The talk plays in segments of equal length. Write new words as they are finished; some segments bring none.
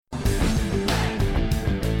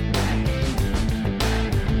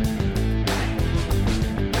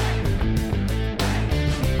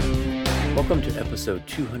episode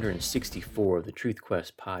 264 of the Truth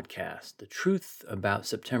Quest podcast, The Truth About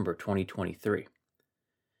September 2023.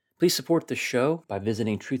 Please support the show by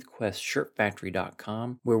visiting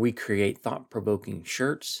truthquestshirtfactory.com, where we create thought-provoking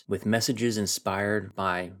shirts with messages inspired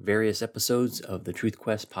by various episodes of the Truth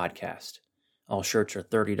Quest podcast. All shirts are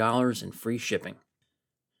 $30 and free shipping.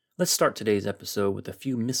 Let's start today's episode with a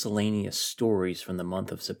few miscellaneous stories from the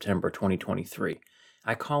month of September 2023.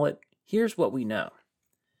 I call it, Here's What We Know.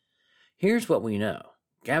 Here's what we know.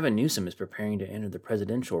 Gavin Newsom is preparing to enter the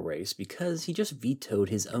presidential race because he just vetoed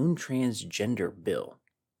his own transgender bill.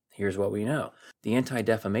 Here's what we know. The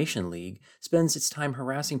Anti-Defamation League spends its time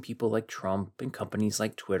harassing people like Trump and companies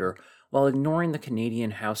like Twitter while ignoring the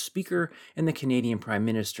Canadian House Speaker and the Canadian Prime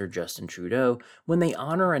Minister Justin Trudeau when they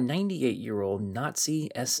honor a 98-year-old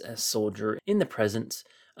Nazi SS soldier in the presence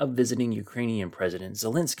of visiting Ukrainian President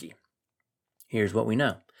Zelensky. Here's what we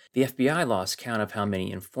know. The FBI lost count of how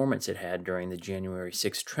many informants it had during the January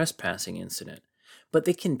 6th trespassing incident, but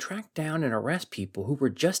they can track down and arrest people who were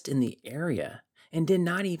just in the area and did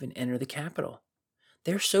not even enter the Capitol.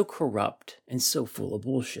 They're so corrupt and so full of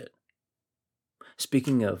bullshit.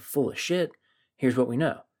 Speaking of full of shit, here's what we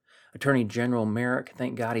know. Attorney General Merrick,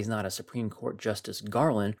 thank God he's not a Supreme Court Justice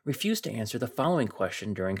Garland, refused to answer the following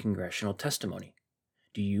question during congressional testimony.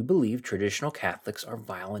 Do you believe traditional Catholics are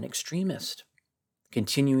violent extremists?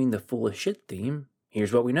 Continuing the full of shit theme,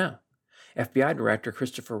 here's what we know. FBI Director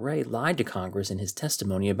Christopher Wray lied to Congress in his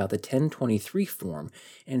testimony about the 1023 form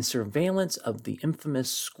and surveillance of the infamous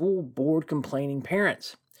school board complaining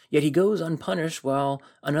parents. Yet he goes unpunished while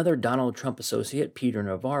another Donald Trump associate, Peter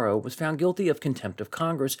Navarro, was found guilty of contempt of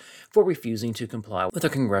Congress for refusing to comply with a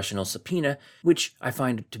congressional subpoena, which I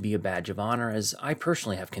find to be a badge of honor as I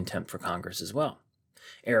personally have contempt for Congress as well.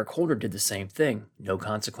 Eric Holder did the same thing, no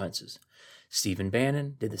consequences. Stephen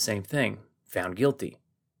Bannon did the same thing, found guilty.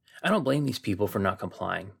 I don't blame these people for not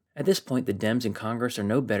complying. At this point, the Dems in Congress are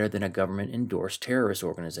no better than a government-endorsed terrorist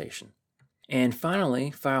organization. And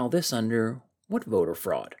finally, file this under, what voter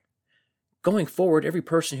fraud? Going forward, every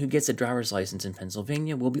person who gets a driver's license in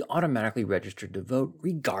Pennsylvania will be automatically registered to vote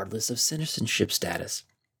regardless of citizenship status.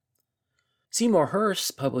 Seymour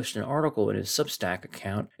Hersh published an article in his Substack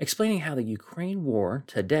account explaining how the Ukraine war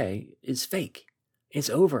today is fake. It's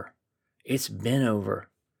over. It's been over.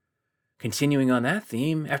 Continuing on that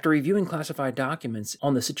theme, after reviewing classified documents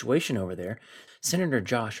on the situation over there, Senator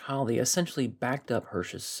Josh Hawley essentially backed up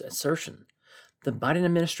Hersh's assertion. The Biden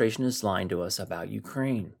administration is lying to us about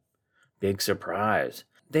Ukraine. Big surprise.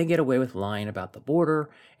 They get away with lying about the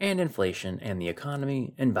border and inflation and the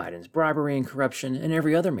economy and Biden's bribery and corruption and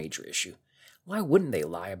every other major issue. Why wouldn't they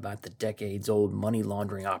lie about the decades-old money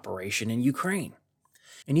laundering operation in Ukraine?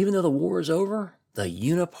 And even though the war is over, the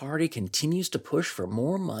Uniparty continues to push for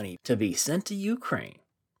more money to be sent to Ukraine.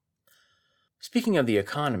 Speaking of the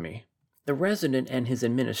economy, the president and his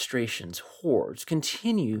administration's hordes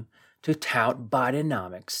continue to tout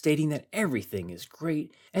Bidenomics, stating that everything is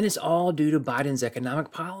great and it's all due to Biden's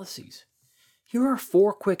economic policies. Here are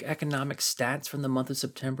 4 quick economic stats from the month of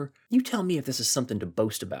September. You tell me if this is something to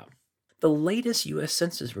boast about. The latest U.S.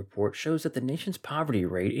 Census report shows that the nation's poverty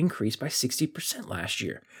rate increased by 60% last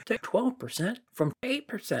year, to 12% from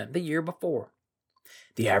 8% the year before.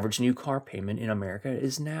 The average new car payment in America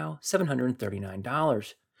is now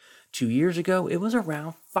 $739. 2 years ago, it was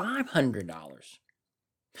around $500.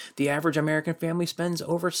 The average American family spends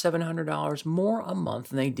over $700 more a month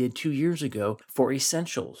than they did 2 years ago for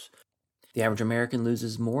essentials. The average American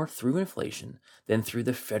loses more through inflation than through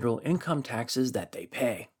the federal income taxes that they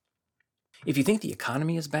pay. If you think the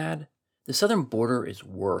economy is bad, the southern border is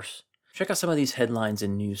worse. Check out some of these headlines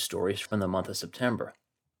and news stories from the month of September.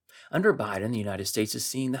 Under Biden, the United States is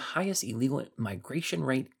seeing the highest illegal migration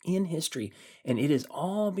rate in history, and it is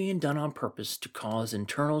all being done on purpose to cause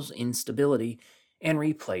internal instability and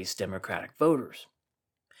replace Democratic voters.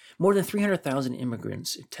 More than 300,000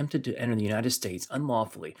 immigrants attempted to enter the United States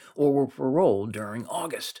unlawfully or were paroled during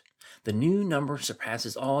August. The new number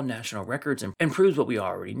surpasses all national records and proves what we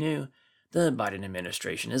already knew. The Biden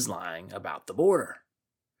administration is lying about the border.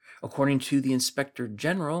 According to the Inspector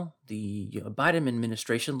General, the Biden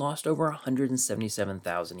administration lost over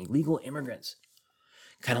 177,000 illegal immigrants.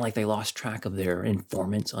 Kind of like they lost track of their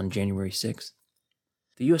informants on January 6th.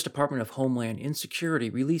 The U.S. Department of Homeland Security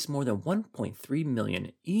released more than 1.3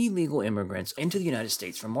 million illegal immigrants into the United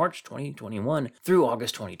States from March 2021 through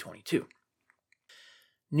August 2022.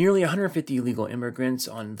 Nearly 150 illegal immigrants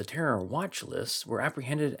on the terror watch list were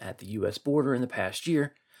apprehended at the U.S. border in the past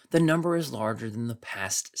year. The number is larger than the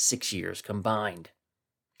past 6 years combined.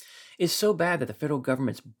 is so bad that the federal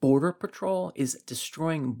government's Border Patrol is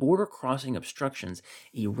destroying border crossing obstructions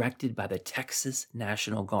erected by the Texas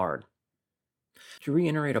National Guard. To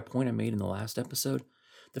reiterate a point I made in the last episode,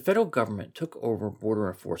 the federal government took over border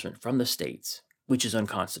enforcement from the states, which is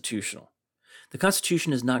unconstitutional. The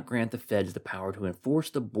Constitution does not grant the feds the power to enforce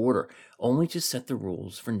the border, only to set the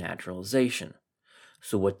rules for naturalization.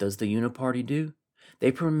 So what does the Uniparty do?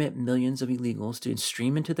 They permit millions of illegals to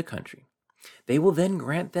stream into the country. They will then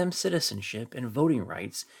grant them citizenship and voting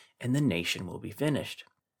rights, and the nation will be finished.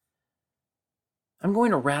 I'm going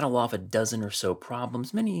to rattle off a dozen or so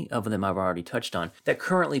problems, many of them I've already touched on, that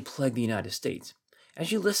currently plague the United States.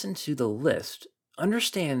 As you listen to the list,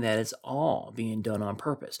 understand that it's all being done on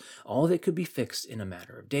purpose. All of it could be fixed in a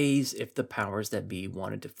matter of days if the powers that be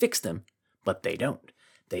wanted to fix them, but they don't.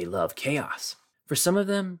 They love chaos. For some of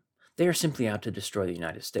them, they are simply out to destroy the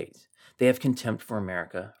United States. They have contempt for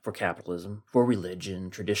America, for capitalism, for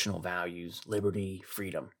religion, traditional values, liberty,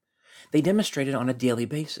 freedom. They demonstrate it on a daily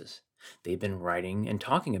basis. They've been writing and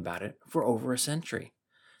talking about it for over a century.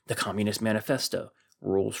 The Communist Manifesto,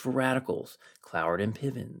 Rules for Radicals, Cloward and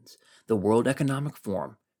Pivens, the World Economic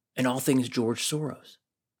Forum, and all things George Soros.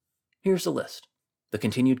 Here's the list. The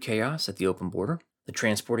continued chaos at the open border, the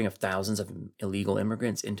transporting of thousands of illegal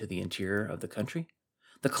immigrants into the interior of the country,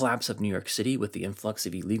 the collapse of New York City with the influx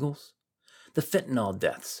of illegals, the fentanyl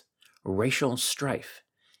deaths, racial strife,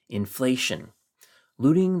 inflation,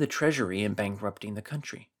 looting the treasury and bankrupting the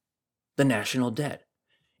country, the national debt.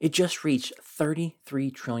 It just reached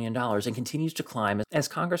 $33 trillion and continues to climb as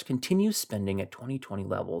Congress continues spending at 2020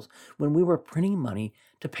 levels when we were printing money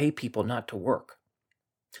to pay people not to work.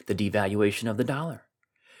 The devaluation of the dollar,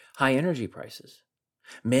 high energy prices,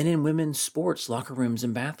 men and women's sports locker rooms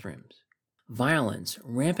and bathrooms, violence,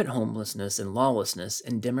 rampant homelessness, and lawlessness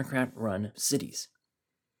in Democrat-run cities.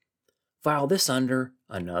 File this under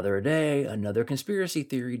another day, another conspiracy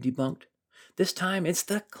theory debunked. This time, it's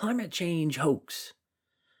the climate change hoax.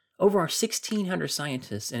 Over 1,600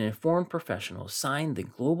 scientists and informed professionals signed the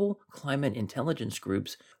Global Climate Intelligence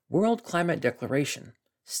Group's World Climate Declaration,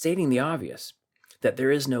 stating the obvious, that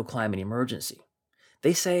there is no climate emergency.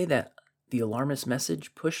 They say that the alarmist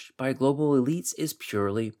message pushed by global elites is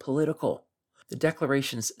purely political. The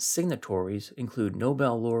declaration's signatories include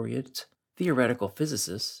Nobel laureates, theoretical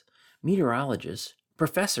physicists, meteorologists,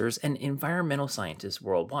 professors, and environmental scientists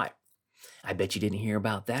worldwide. I bet you didn't hear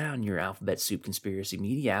about that on your alphabet soup conspiracy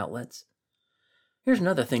media outlets. Here's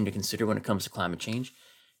another thing to consider when it comes to climate change.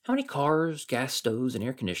 How many cars, gas stoves, and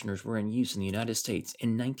air conditioners were in use in the United States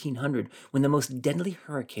in 1900 when the most deadly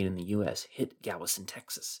hurricane in the U.S. hit Galveston,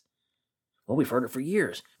 Texas? Well, we've heard it for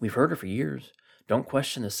years. Don't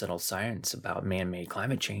question the settled science about man-made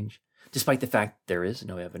climate change, despite the fact there is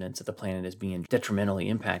no evidence that the planet is being detrimentally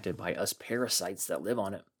impacted by us parasites that live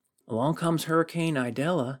on it. Along comes Hurricane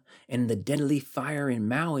Idella and the deadly fire in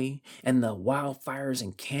Maui and the wildfires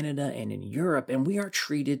in Canada and in Europe, and we are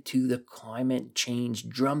treated to the climate change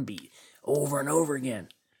drumbeat over and over again.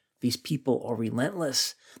 These people are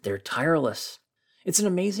relentless. They're tireless. It's an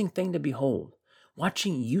amazing thing to behold,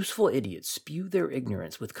 watching useful idiots spew their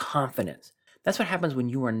ignorance with confidence. That's what happens when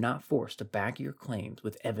you are not forced to back your claims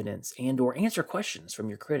with evidence and/or answer questions from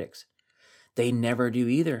your critics. They never do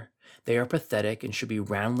either. They are pathetic and should be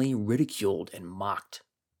roundly ridiculed and mocked.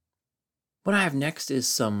 What I have next is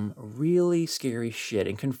some really scary shit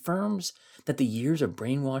and confirms that the years of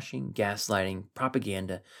brainwashing, gaslighting,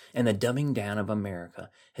 propaganda, and the dumbing down of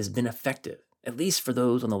America has been effective, at least for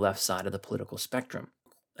those on the left side of the political spectrum.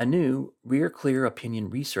 A new Rear Clear Opinion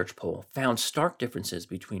Research poll found stark differences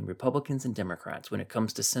between Republicans and Democrats when it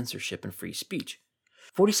comes to censorship and free speech.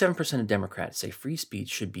 47% of Democrats say free speech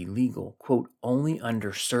should be legal, quote, only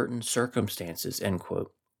under certain circumstances, end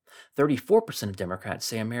quote. 34% of Democrats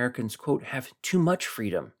say Americans, quote, have too much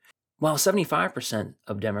freedom, while 75%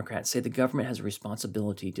 of Democrats say the government has a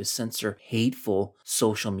responsibility to censor hateful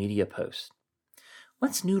social media posts.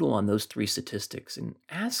 Let's noodle on those three statistics and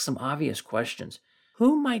ask some obvious questions.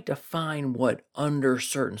 Who might define what under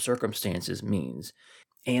certain circumstances means?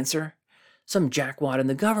 Answer, some jackwad in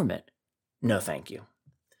the government. No, thank you.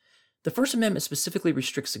 The First Amendment specifically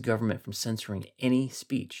restricts the government from censoring any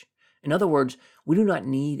speech. In other words, we do not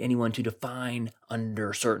need anyone to define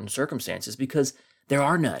under certain circumstances because there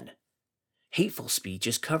are none. Hateful speech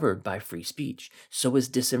is covered by free speech. So is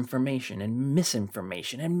disinformation and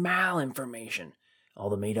misinformation and malinformation. All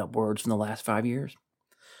the made-up words from the last 5 years.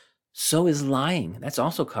 So is lying. That's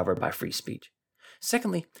also covered by free speech.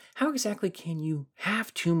 Secondly, how exactly can you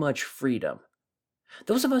have too much freedom?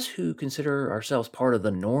 Those of us who consider ourselves part of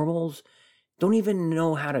the normals don't even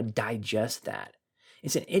know how to digest that.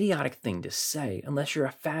 It's an idiotic thing to say unless you're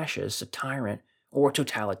a fascist, a tyrant, or a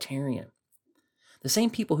totalitarian. The same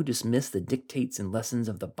people who dismiss the dictates and lessons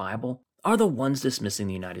of the Bible are the ones dismissing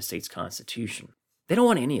the United States Constitution. They don't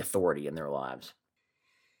want any authority in their lives.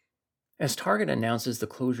 As Target announces the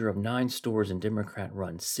closure of 9 stores in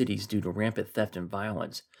Democrat-run cities due to rampant theft and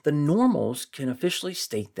violence, the normals can officially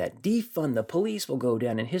state that defund the police will go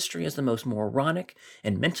down in history as the most moronic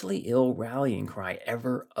and mentally ill rallying cry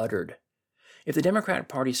ever uttered. If the Democratic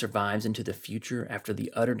Party survives into the future after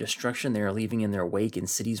the utter destruction they are leaving in their wake in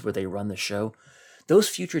cities where they run the show, those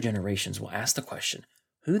future generations will ask the question,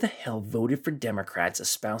 who the hell voted for Democrats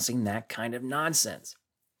espousing that kind of nonsense?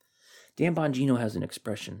 Dan Bongino has an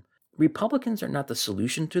expression, Republicans are not the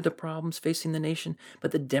solution to the problems facing the nation,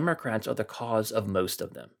 but the Democrats are the cause of most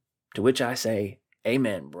of them. To which I say,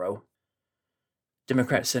 amen, bro.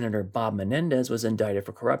 Democrat Senator Bob Menendez was indicted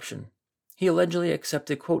for corruption. He allegedly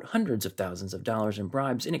accepted, quote, hundreds of thousands of dollars in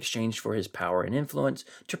bribes in exchange for his power and influence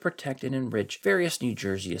to protect and enrich various New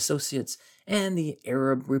Jersey associates and the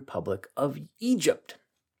Arab Republic of Egypt.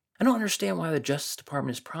 I don't understand why the Justice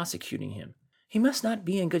Department is prosecuting him. He must not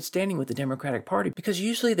be in good standing with the Democratic Party because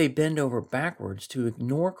usually they bend over backwards to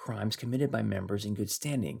ignore crimes committed by members in good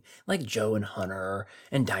standing, like Joe and Hunter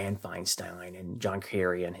and Dianne Feinstein and John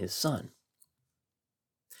Kerry and his son.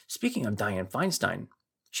 Speaking of Dianne Feinstein,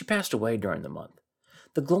 she passed away during the month.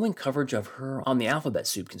 The glowing coverage of her on the Alphabet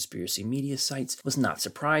Soup conspiracy media sites was not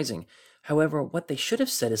surprising. However, what they should have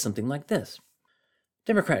said is something like this.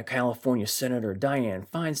 Democratic California Senator Dianne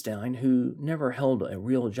Feinstein, who never held a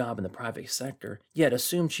real job in the private sector, yet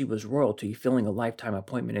assumed she was royalty filling a lifetime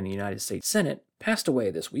appointment in the United States Senate, passed away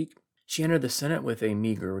this week. She entered the Senate with a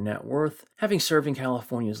meager net worth, having served in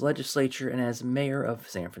California's legislature and as mayor of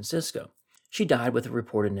San Francisco. She died with a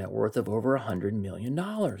reported net worth of over $100 million.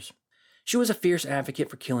 She was a fierce advocate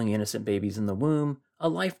for killing innocent babies in the womb, a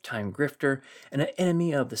lifetime grifter, and an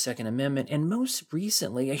enemy of the Second Amendment, and most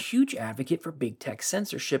recently, a huge advocate for big tech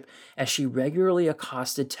censorship as she regularly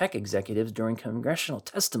accosted tech executives during congressional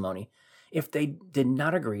testimony if they did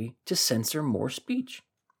not agree to censor more speech.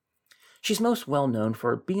 She's most well known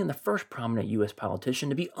for being the first prominent U.S. politician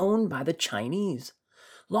to be owned by the Chinese.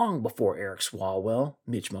 Long before Eric Swalwell,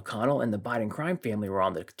 Mitch McConnell, and the Biden crime family were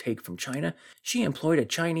on the take from China, she employed a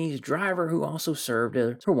Chinese driver who also served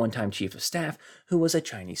as her one-time chief of staff, who was a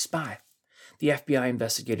Chinese spy. The FBI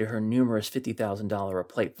investigated her numerous $50,000 a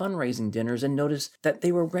plate fundraising dinners and noticed that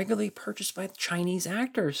they were regularly purchased by Chinese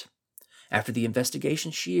actors. After the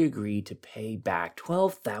investigation, she agreed to pay back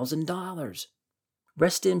 $12,000.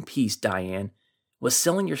 Rest in peace, Dianne. Was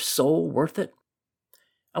selling your soul worth it?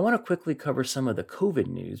 I want to quickly cover some of the COVID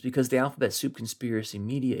news because the Alphabet Soup conspiracy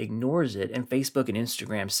media ignores it and Facebook and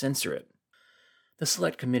Instagram censor it. The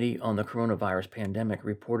Select Committee on the Coronavirus Pandemic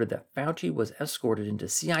reported that Fauci was escorted into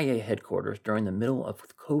CIA headquarters during the middle of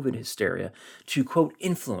COVID hysteria to, quote,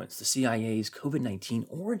 influence the CIA's COVID-19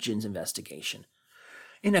 origins investigation.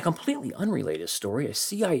 In a completely unrelated story, a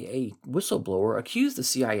CIA whistleblower accused the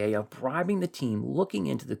CIA of bribing the team looking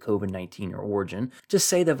into the COVID-19 origin to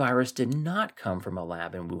say the virus did not come from a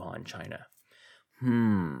lab in Wuhan, China.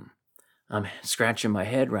 I'm scratching my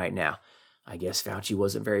head right now. I guess Fauci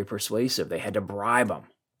wasn't very persuasive. They had to bribe him.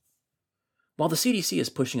 While the CDC is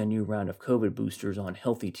pushing a new round of COVID boosters on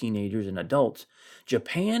healthy teenagers and adults,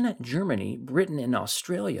 Japan, Germany, Britain, and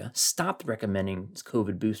Australia stopped recommending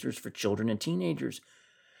COVID boosters for children and teenagers.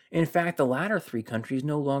 In fact, the latter 3 countries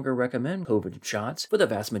no longer recommend COVID shots for the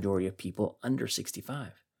vast majority of people under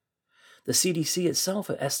 65. The CDC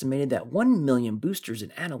itself estimated that 1 million boosters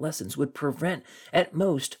in adolescents would prevent, at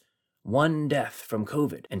most, 1 death from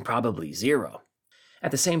COVID, and probably 0.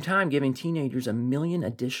 At the same time, giving teenagers 1 million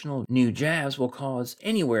additional new jabs will cause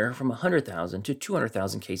anywhere from 100,000 to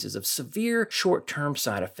 200,000 cases of severe short-term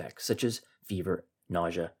side effects, such as fever,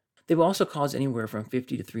 nausea. They will also cause anywhere from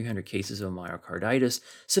 50 to 300 cases of myocarditis,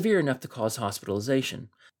 severe enough to cause hospitalization,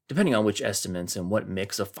 depending on which estimates and what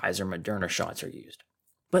mix of Pfizer-Moderna shots are used.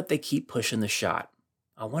 But they keep pushing the shot.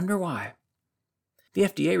 I wonder why. The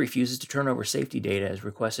FDA refuses to turn over safety data as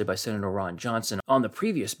requested by Senator Ron Johnson on the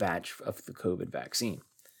previous batch of the COVID vaccine.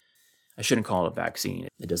 I shouldn't call it a vaccine.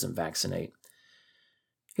 It doesn't vaccinate.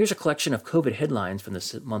 Here's a collection of COVID headlines from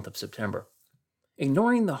the month of September.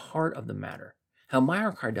 Ignoring the heart of the matter. How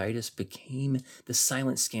myocarditis became the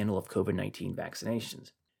silent scandal of COVID-19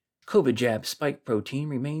 vaccinations. COVID jab spike protein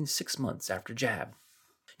remains 6 months after jab.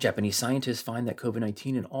 Japanese scientists find that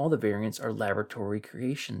COVID-19 and all the variants are laboratory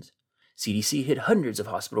creations. CDC hit hundreds of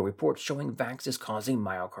hospital reports showing vax is causing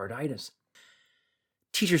myocarditis.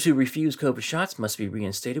 Teachers who refuse COVID shots must be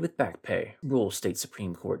reinstated with back pay, rules state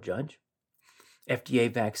Supreme Court judge.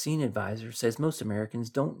 FDA vaccine advisor says most Americans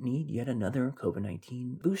don't need yet another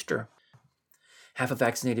COVID-19 booster. Half of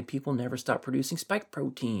vaccinated people never stop producing spike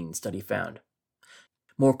protein, study found.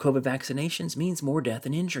 More COVID vaccinations means more death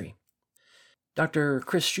and injury. Dr.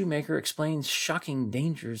 Chris Shoemaker explains shocking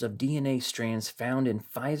dangers of DNA strands found in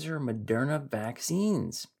Pfizer-Moderna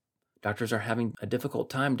vaccines. Doctors are having a difficult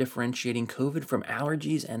time differentiating COVID from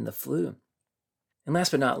allergies and the flu. And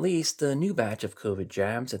last but not least, the new batch of COVID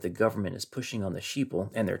jabs that the government is pushing on the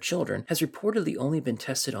sheeple and their children has reportedly only been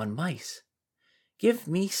tested on mice. Give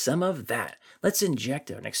me some of that. Let's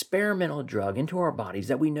inject an experimental drug into our bodies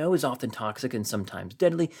that we know is often toxic and sometimes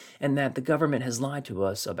deadly, and that the government has lied to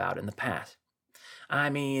us about in the past.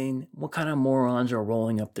 I mean, what kind of morons are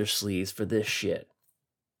rolling up their sleeves for this shit?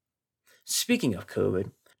 Speaking of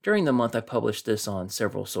COVID, during the month I published this on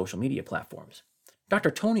several social media platforms. Dr.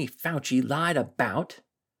 Tony Fauci lied about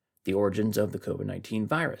the origins of the COVID-19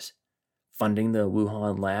 virus, funding the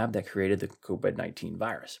Wuhan lab that created the COVID-19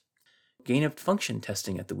 virus, gain-of-function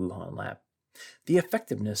testing at the Wuhan lab, the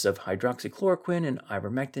effectiveness of hydroxychloroquine and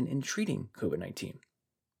ivermectin in treating COVID-19,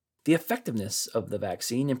 the effectiveness of the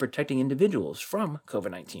vaccine in protecting individuals from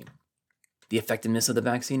COVID-19, the effectiveness of the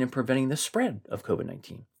vaccine in preventing the spread of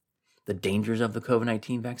COVID-19, the dangers of the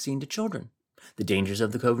COVID-19 vaccine to children, the dangers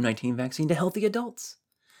of the COVID-19 vaccine to healthy adults,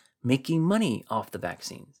 making money off the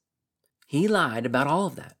vaccines. He lied about all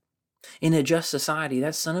of that. In a just society,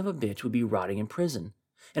 that son of a bitch would be rotting in prison,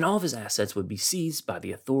 and all of his assets would be seized by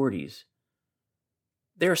the authorities.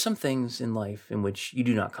 There are some things in life in which you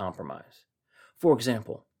do not compromise. For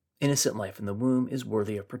example, innocent life in the womb is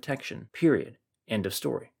worthy of protection, period. End of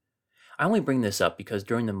story. I only bring this up because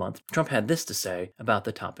during the month, Trump had this to say about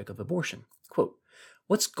the topic of abortion. Quote,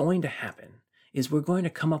 "What's going to happen is we're going to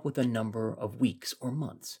come up with a number of weeks or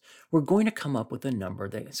months. We're going to come up with a number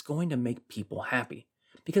that is going to make people happy,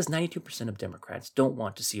 because 92% of Democrats don't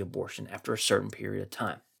want to see abortion after a certain period of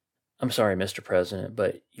time." I'm sorry, Mr. President,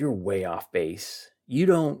 but you're way off base. You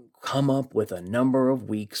don't come up with a number of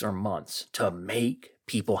weeks or months to make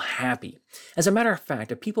people happy. As a matter of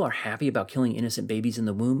fact, if people are happy about killing innocent babies in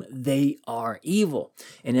the womb, they are evil.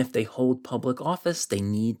 And if they hold public office, they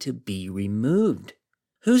need to be removed.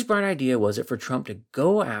 Whose bright idea was it for Trump to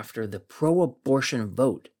go after the pro-abortion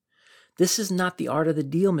vote? This is not the art of the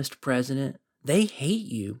deal, Mr. President. They hate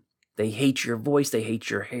you. They hate your voice. They hate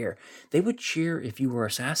your hair. They would cheer if you were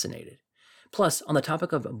assassinated. Plus, on the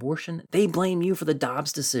topic of abortion, they blame you for the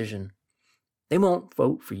Dobbs decision. They won't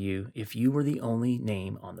vote for you if you were the only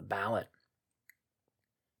name on the ballot.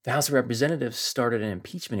 The House of Representatives started an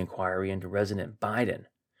impeachment inquiry into President Biden.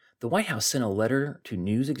 The White House sent a letter to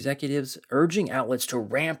news executives urging outlets to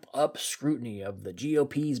ramp up scrutiny of the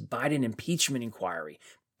GOP's Biden impeachment inquiry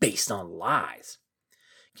based on lies.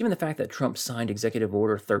 Given the fact that Trump signed Executive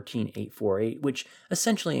Order 13848, which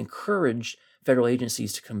essentially encouraged federal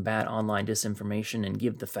agencies to combat online disinformation, and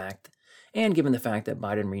given the fact that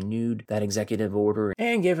Biden renewed that executive order,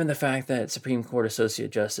 and given the fact that Supreme Court Associate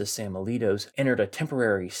Justice Sam Alito entered a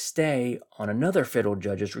temporary stay on another federal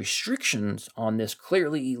judge's restrictions on this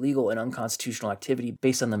clearly illegal and unconstitutional activity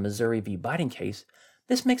based on the Missouri v. Biden case,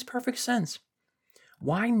 this makes perfect sense.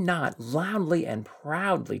 Why not loudly and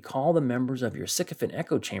proudly call the members of your sycophant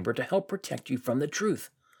echo chamber to help protect you from the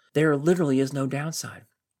truth? There literally is no downside.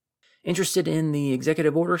 Interested in the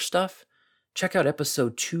executive order stuff? Check out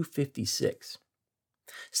episode 256.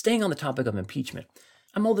 Staying on the topic of impeachment,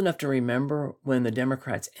 I'm old enough to remember when the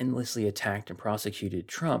Democrats endlessly attacked and prosecuted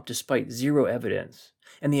Trump despite zero evidence,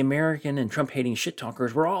 and the American and Trump-hating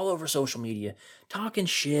shit-talkers were all over social media talking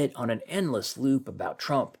shit on an endless loop about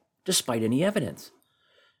Trump despite any evidence.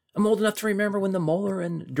 I'm old enough to remember when the Mueller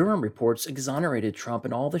and Durham reports exonerated Trump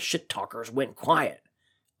and all the shit-talkers went quiet,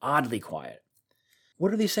 oddly quiet.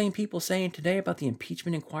 What are these same people saying today about the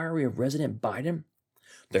impeachment inquiry of President Biden?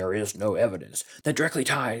 There is no evidence that directly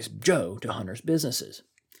ties Joe to Hunter's businesses.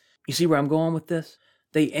 You see where I'm going with this?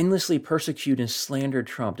 They endlessly persecute and slander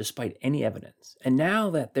Trump despite any evidence. And now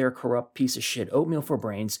that their corrupt piece of shit, oatmeal for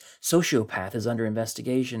brains, sociopath is under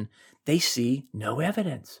investigation, they see no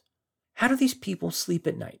evidence. How do these people sleep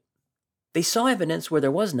at night? They saw evidence where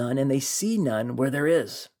there was none, and they see none where there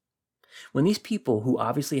is. When these people, who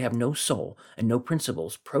obviously have no soul and no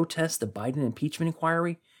principles, protest the Biden impeachment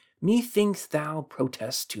inquiry, methinks thou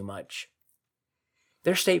protest too much.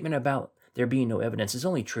 Their statement about there being no evidence is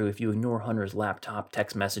only true if you ignore Hunter's laptop,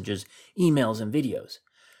 text messages, emails, and videos.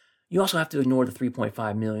 You also have to ignore the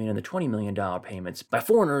 $3.5 million and the $20 million payments by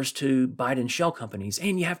foreigners to Biden shell companies,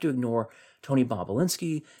 and you have to ignore Tony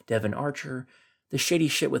Bobulinski, Devin Archer, the shady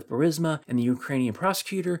shit with Burisma and the Ukrainian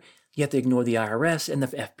prosecutor. You have to ignore the IRS and the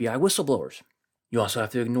FBI whistleblowers. You also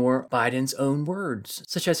have to ignore Biden's own words,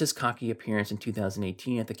 such as his cocky appearance in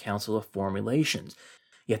 2018 at the Council of Foreign Relations.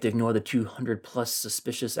 You have to ignore the 200-plus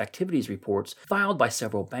suspicious activities reports filed by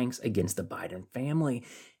several banks against the Biden family,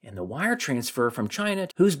 and the wire transfer from China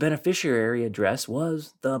whose beneficiary address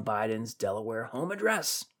was the Biden's Delaware home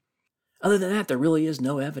address. Other than that, there really is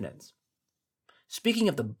no evidence. Speaking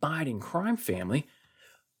of the Biden crime family,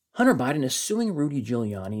 Hunter Biden is suing Rudy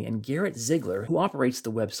Giuliani and Garrett Ziegler, who operates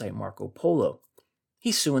the website Marco Polo.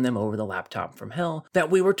 He's suing them over the laptop from hell that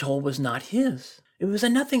we were told was not his. It was a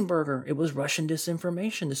nothing burger. It was Russian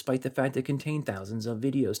disinformation, despite the fact it contained thousands of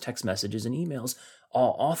videos, text messages, and emails,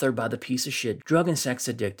 all authored by the piece of shit, drug and sex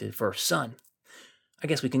addicted first son. I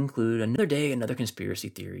guess we can conclude another day, another conspiracy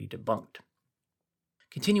theory debunked.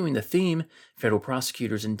 Continuing the theme, federal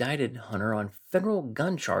prosecutors indicted Hunter on federal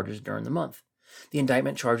gun charges during the month. The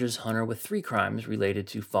indictment charges Hunter with 3 crimes related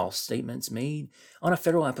to false statements made on a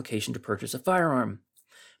federal application to purchase a firearm.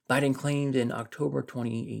 Biden claimed in October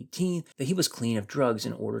 2018 that he was clean of drugs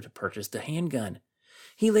in order to purchase the handgun.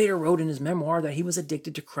 He later wrote in his memoir that he was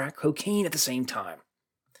addicted to crack cocaine at the same time.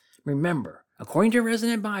 Remember, according to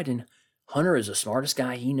President Biden, Hunter is the smartest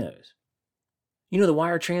guy he knows. You know the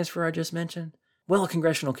wire transfer I just mentioned? Well, a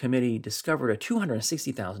congressional committee discovered a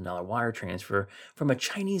 $260,000 wire transfer from a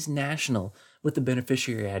Chinese national with the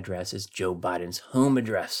beneficiary address as Joe Biden's home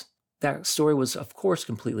address. That story was, of course,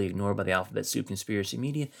 completely ignored by the Alphabet Soup conspiracy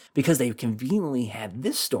media because they conveniently had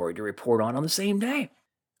this story to report on the same day.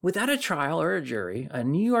 Without a trial or a jury, a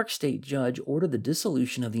New York state judge ordered the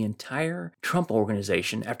dissolution of the entire Trump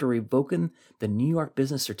organization after revoking the New York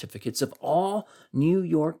business certificates of all New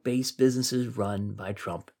York-based businesses run by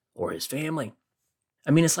Trump or his family.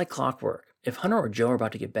 I mean, it's like clockwork. If Hunter or Joe are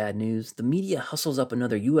about to get bad news, the media hustles up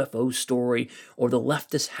another UFO story, or the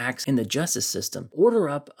leftist hacks in the justice system order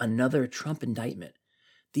up another Trump indictment.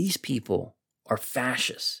 These people are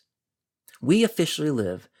fascists. We officially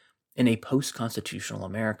live in a post-constitutional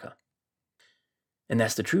America. And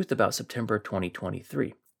that's the truth about September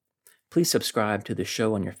 2023. Please subscribe to the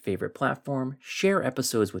show on your favorite platform, share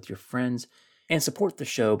episodes with your friends, and support the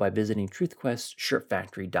show by visiting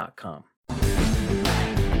TruthQuestShirtFactory.com.